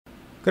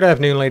Good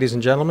afternoon, ladies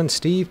and gentlemen.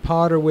 Steve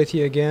Potter with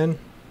you again,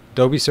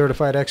 Adobe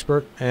Certified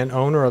Expert and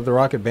owner of the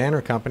Rocket Banner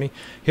Company,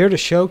 here to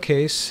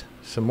showcase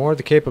some more of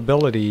the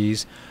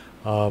capabilities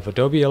of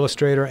Adobe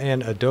Illustrator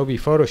and Adobe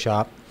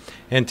Photoshop.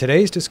 And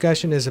today's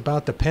discussion is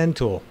about the pen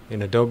tool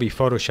in Adobe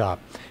Photoshop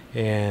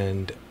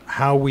and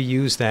how we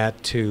use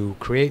that to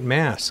create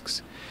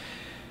masks.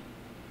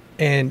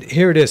 And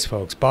here it is,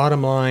 folks.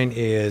 Bottom line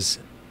is,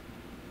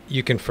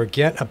 you can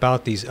forget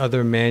about these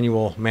other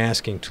manual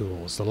masking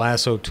tools, the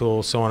lasso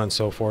tool, so on and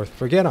so forth.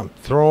 Forget them.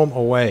 Throw them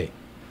away.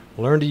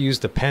 Learn to use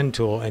the pen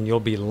tool and you'll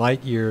be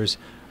light years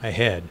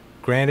ahead.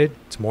 Granted,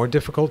 it's more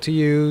difficult to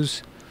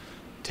use,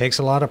 takes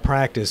a lot of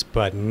practice,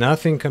 but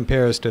nothing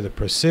compares to the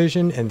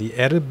precision and the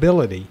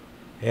editability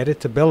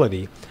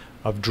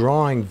of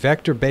drawing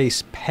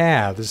vector-based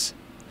paths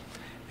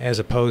as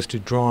opposed to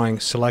drawing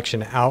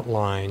selection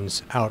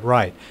outlines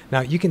outright.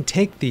 Now, you can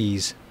take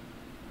these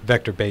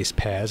vector-based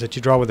paths that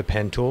you draw with a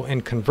pen tool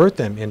and convert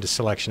them into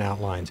selection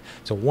outlines.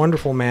 It's a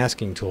wonderful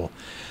masking tool.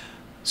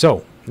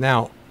 So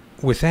now,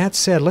 with that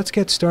said, let's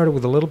get started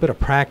with a little bit of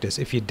practice.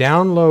 If you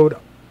download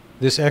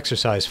this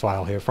exercise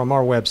file here from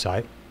our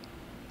website,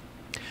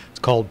 it's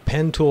called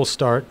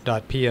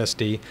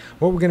pentoolstart.psd.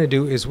 What we're going to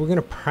do is we're going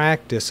to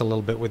practice a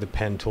little bit with the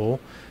pen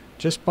tool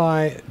just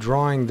by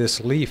drawing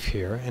this leaf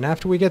here. And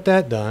after we get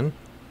that done,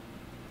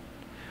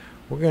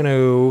 we're going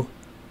to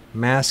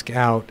mask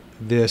out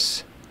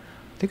this,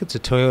 I think it's a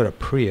Toyota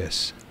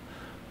Prius,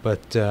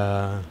 but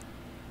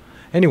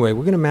anyway,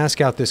 we're going to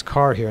mask out this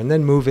car here and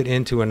then move it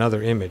into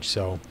another image.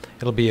 So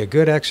it'll be a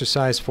good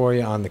exercise for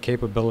you on the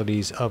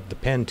capabilities of the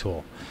pen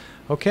tool.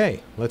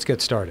 Okay, let's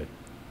get started.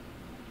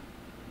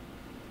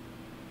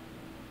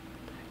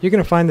 You're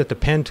going to find that the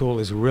pen tool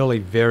is really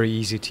very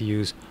easy to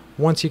use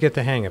once you get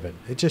the hang of it.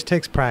 It just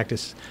takes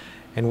practice,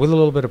 and with a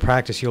little bit of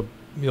practice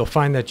you'll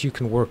find that you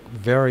can work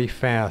very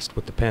fast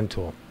with the pen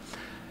tool.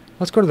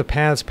 Let's go to the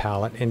Paths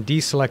palette and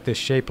deselect this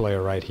shape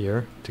layer right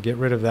here to get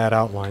rid of that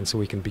outline so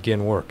we can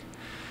begin work.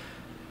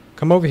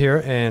 Come over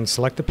here and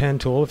select the pen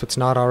tool if it's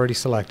not already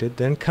selected.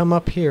 Then come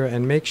up here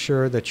and make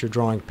sure that you're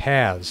drawing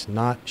paths,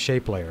 not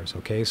shape layers.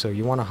 Okay, so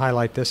you want to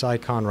highlight this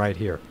icon right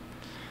here.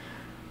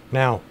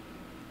 Now,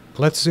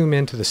 let's zoom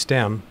into the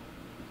stem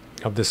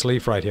of this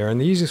leaf right here. And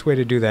the easiest way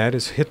to do that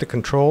is hit the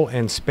Control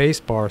and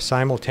Space bar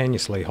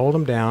simultaneously. Hold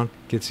them down.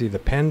 Gets you the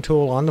pen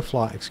tool on the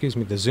fly,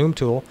 the zoom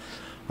tool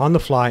on the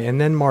fly,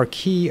 and then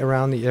marquee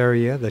around the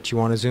area that you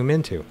want to zoom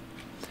into.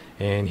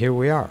 And here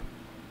we are.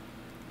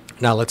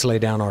 Now let's lay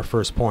down our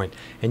first point.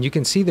 And you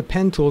can see the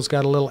pen tool's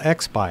got a little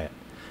X by it.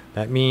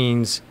 That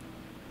means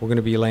we're going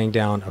to be laying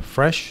down a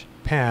fresh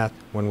path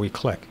when we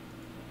click.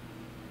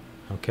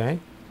 Okay?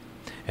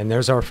 And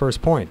there's our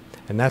first point.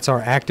 And that's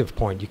our active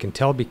point. You can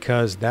tell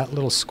because that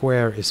little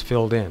square is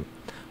filled in.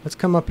 Let's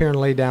come up here and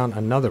lay down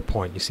another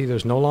point. You see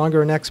there's no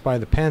longer an X by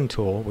the pen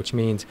tool, which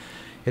means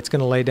it's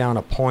going to lay down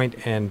a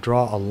point and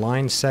draw a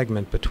line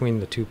segment between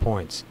the 2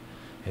 points.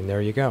 And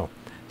there you go.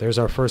 There's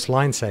our first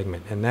line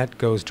segment, and that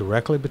goes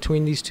directly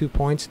between these 2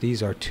 points.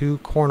 These are 2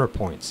 corner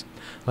points.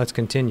 Let's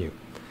continue.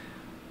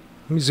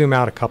 Let me zoom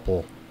out a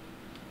couple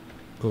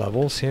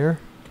levels here.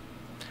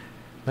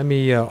 Let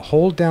me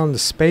hold down the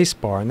space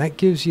bar, and that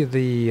gives you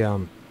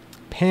the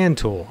pan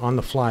tool on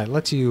the fly. It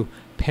lets you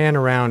pan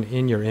around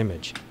in your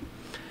image.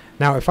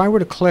 Now if I were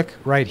to click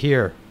right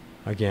here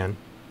again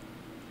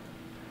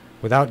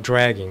without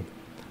dragging,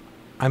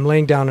 I'm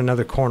laying down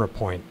another corner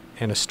point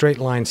and a straight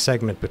line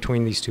segment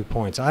between these 2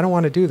 points. I don't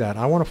want to do that.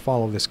 I want to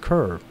follow this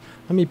curve.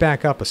 Let me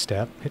back up a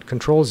step, hit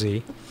Control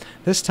Z.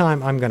 This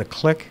time I'm going to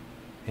click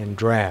and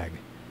drag.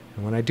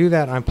 And when I do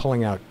that, I'm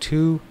pulling out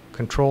 2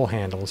 control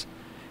handles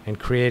and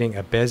creating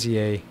a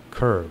Bezier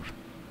curve.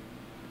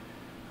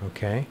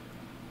 Okay.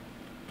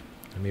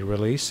 Let me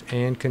release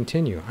and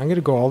continue. I'm going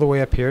to go all the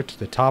way up here to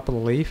the top of the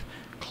leaf,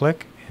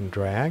 click and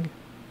drag.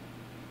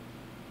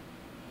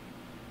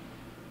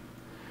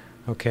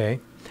 Okay,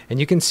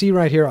 and you can see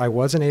right here I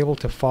wasn't able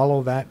to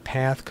follow that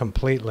path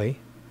completely.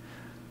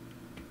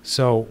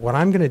 So what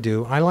I'm going to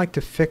do, I like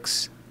to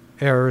fix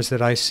errors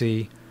that I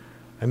see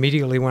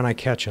immediately when I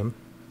catch them.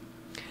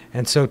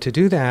 And so to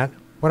do that,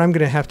 what I'm going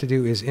to have to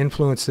do is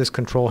influence this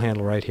control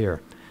handle right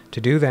here. To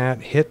do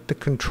that, hit the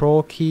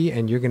Control key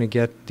and you're going to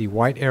get the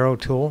white arrow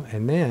tool,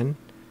 and then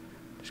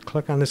just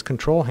click on this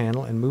control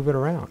handle and move it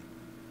around.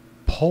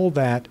 Pull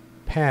that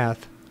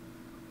path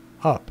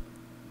up.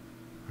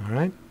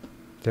 Alright,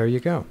 there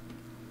you go.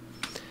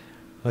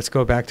 Let's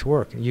go back to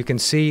work. You can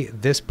see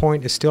this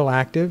point is still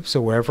active, so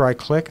wherever I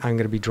click I'm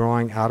going to be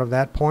drawing out of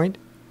that point.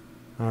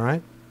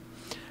 Alright,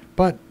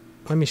 but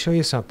let me show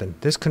you something.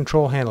 This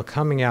control handle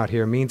coming out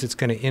here means it's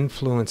going to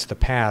influence the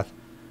path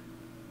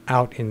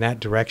out in that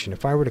direction.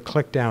 If I were to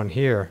click down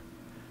here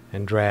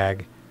and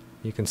drag,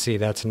 you can see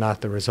that's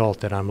not the result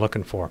that I'm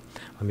looking for.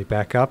 Let me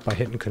back up by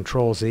hitting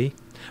Control Z.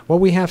 What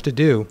we have to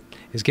do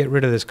is get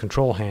rid of this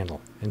control handle,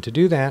 and to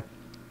do that,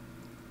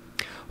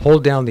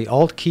 hold down the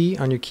Alt key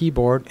on your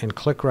keyboard and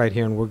click right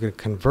here, and we're going to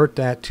convert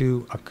that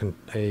to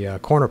a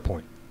corner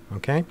point.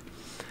 Okay,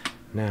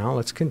 now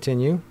let's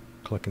continue.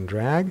 Click and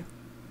drag.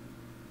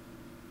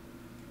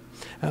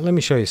 Let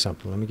me show you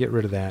something. Let me get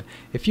rid of that.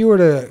 If you were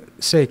to,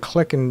 say,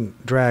 click and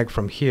drag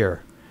from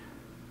here,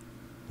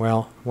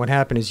 well, what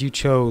happened is you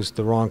chose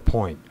the wrong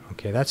point.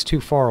 Okay, that's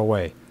too far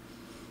away.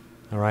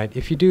 All right,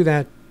 if you do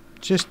that,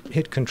 just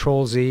hit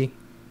Control Z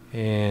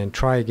and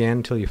try again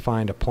until you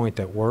find a point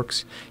that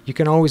works. You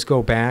can always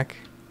go back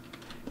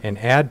and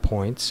add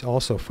points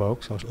also,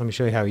 folks. Let me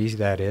show you how easy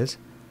that is.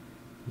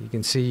 You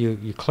can see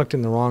you clicked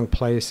in the wrong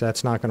place.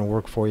 That's not going to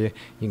work for you.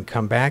 You can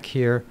come back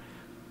here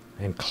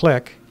and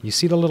click. You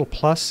see the little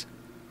plus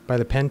by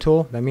the pen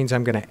tool? That means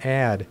I'm going to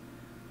add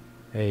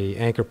a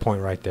anchor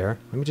point right there.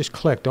 Let me just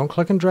click. Don't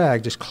click and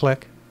drag, just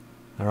click.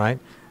 All right.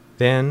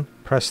 Then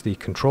press the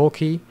Control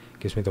key.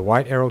 Gives me the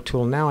white arrow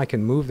tool. Now I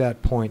can move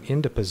that point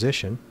into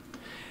position,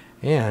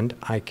 and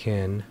I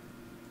can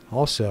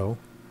also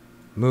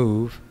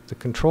move the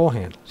control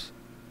handles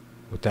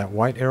with that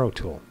white arrow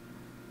tool.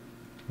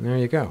 And there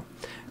you go.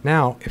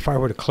 Now if I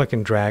were to click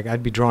and drag,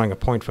 I'd be drawing a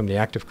point from the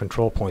active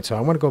control point. So I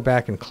want to go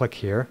back and click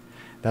here.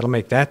 That'll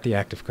make that the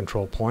active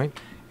control point,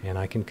 and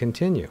I can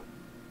continue.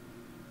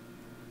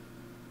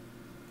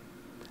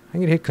 I'm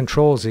going to hit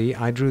Control Z.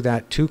 I drew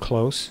that too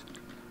close.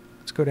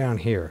 Let's go down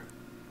here.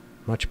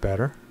 Much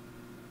better.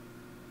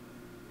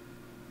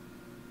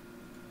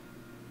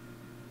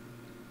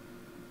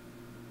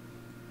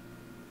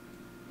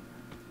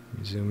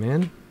 Zoom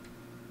in.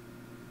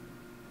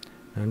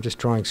 I'm just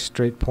drawing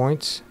straight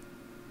points.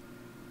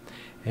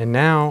 And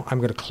now I'm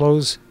going to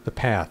close the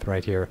path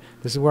right here.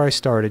 This is where I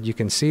started. You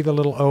can see the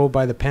little O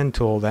by the pen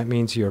tool. That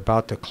means you're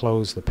about to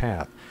close the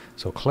path.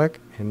 So click,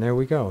 and there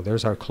we go.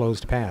 There's our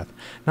closed path.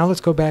 Now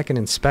let's go back and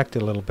inspect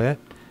it a little bit.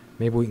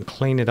 Maybe we can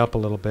clean it up a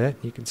little bit.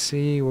 You can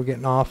see we're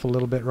getting off a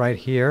little bit right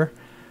here.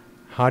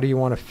 How do you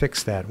want to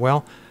fix that?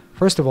 Well,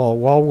 first of all,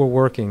 while we're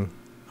working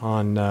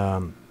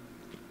on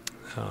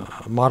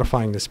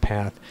modifying this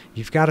path,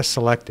 you've got to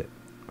select it.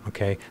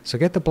 Okay, so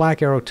get the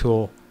black arrow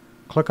tool,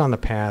 click on the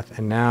path,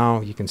 and now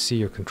you can see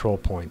your control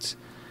points.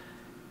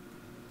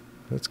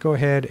 Let's go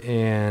ahead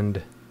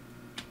and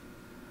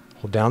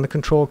hold down the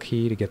Control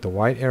key to get the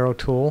white arrow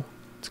tool.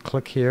 Let's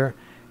click here,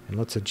 and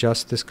let's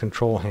adjust this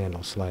control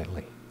handle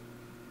slightly.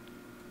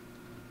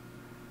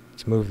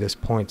 Let's move this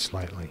point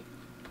slightly.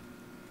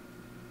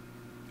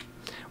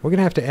 We're going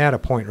to have to add a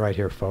point right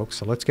here, folks.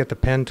 So let's get the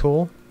pen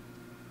tool,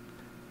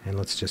 and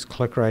let's just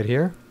click right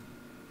here.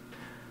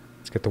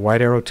 Let's get the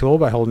white arrow tool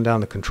by holding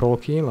down the Control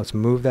key, and let's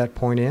move that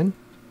point in.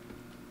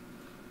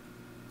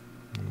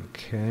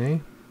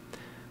 Okay.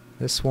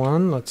 This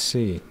one, let's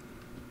see.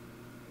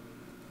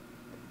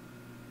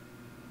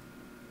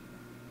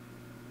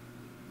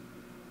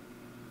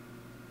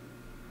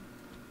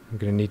 I'm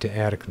going to need to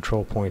add a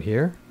control point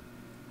here.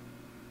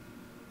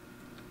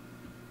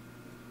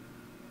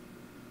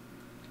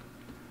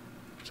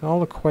 It's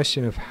all a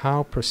question of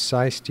how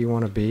precise do you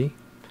want to be,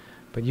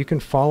 but you can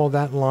follow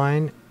that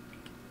line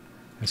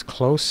as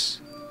close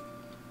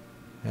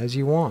as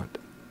you want.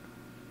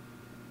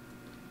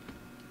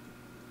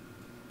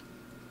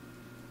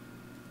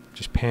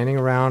 Just panning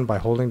around by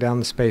holding down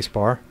the space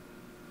bar.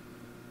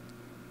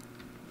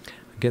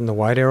 Getting the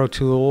white arrow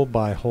tool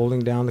by holding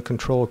down the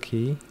Control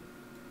key.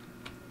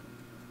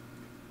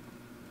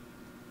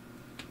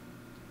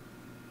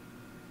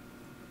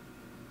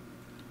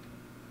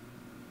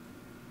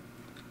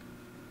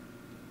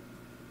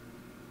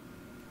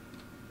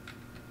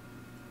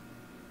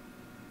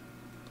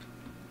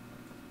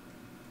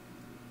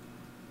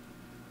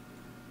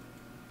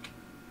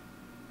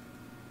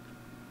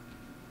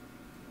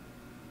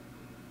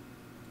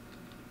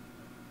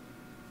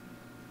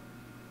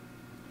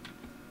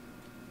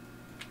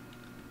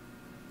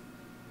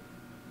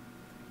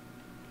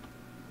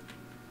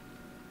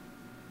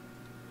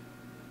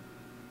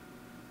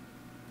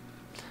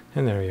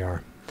 And there you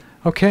are.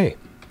 Okay,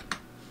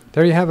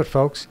 there you have it,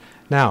 folks.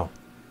 Now,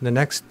 the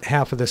next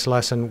half of this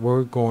lesson,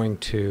 we're going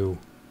to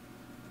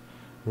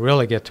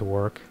really get to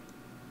work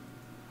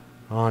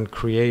on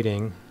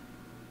creating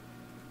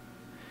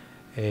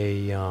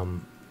a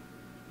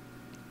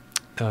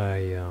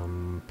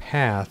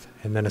path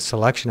and then a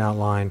selection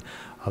outline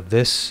of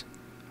this.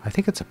 I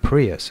think it's a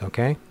Prius,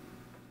 okay?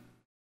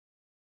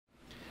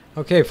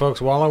 Okay, folks,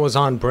 while I was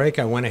on break,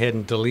 I went ahead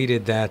and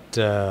deleted that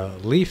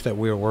leaf that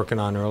we were working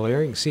on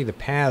earlier. You can see the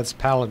paths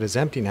palette is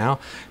empty now.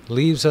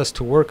 Leaves us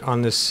to work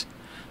on this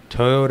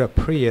Toyota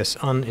Prius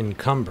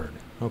unencumbered.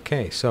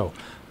 Okay, so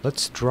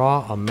let's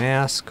draw a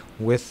mask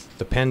with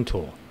the pen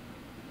tool.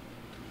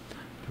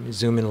 Let me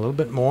zoom in a little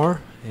bit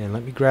more, and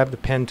let me grab the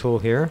pen tool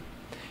here.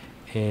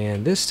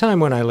 And this time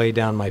when I lay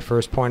down my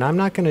first point, I'm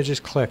not going to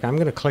just click. I'm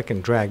going to click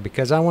and drag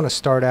because I want to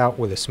start out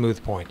with a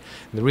smooth point.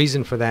 And the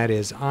reason for that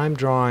is I'm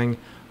drawing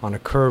on a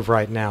curve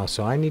right now,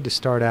 so I need to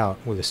start out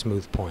with a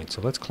smooth point.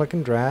 So let's click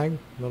and drag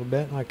a little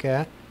bit like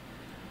that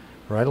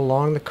right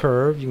along the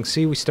curve. You can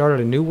see we started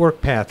a new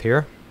work path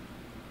here.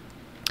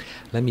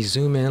 Let me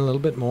zoom in a little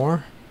bit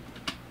more.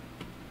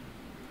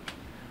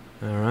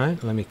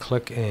 Alright, let me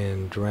click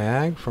and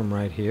drag from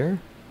right here.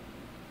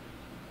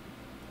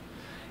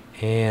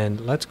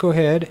 And let's go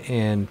ahead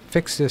and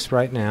fix this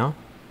right now.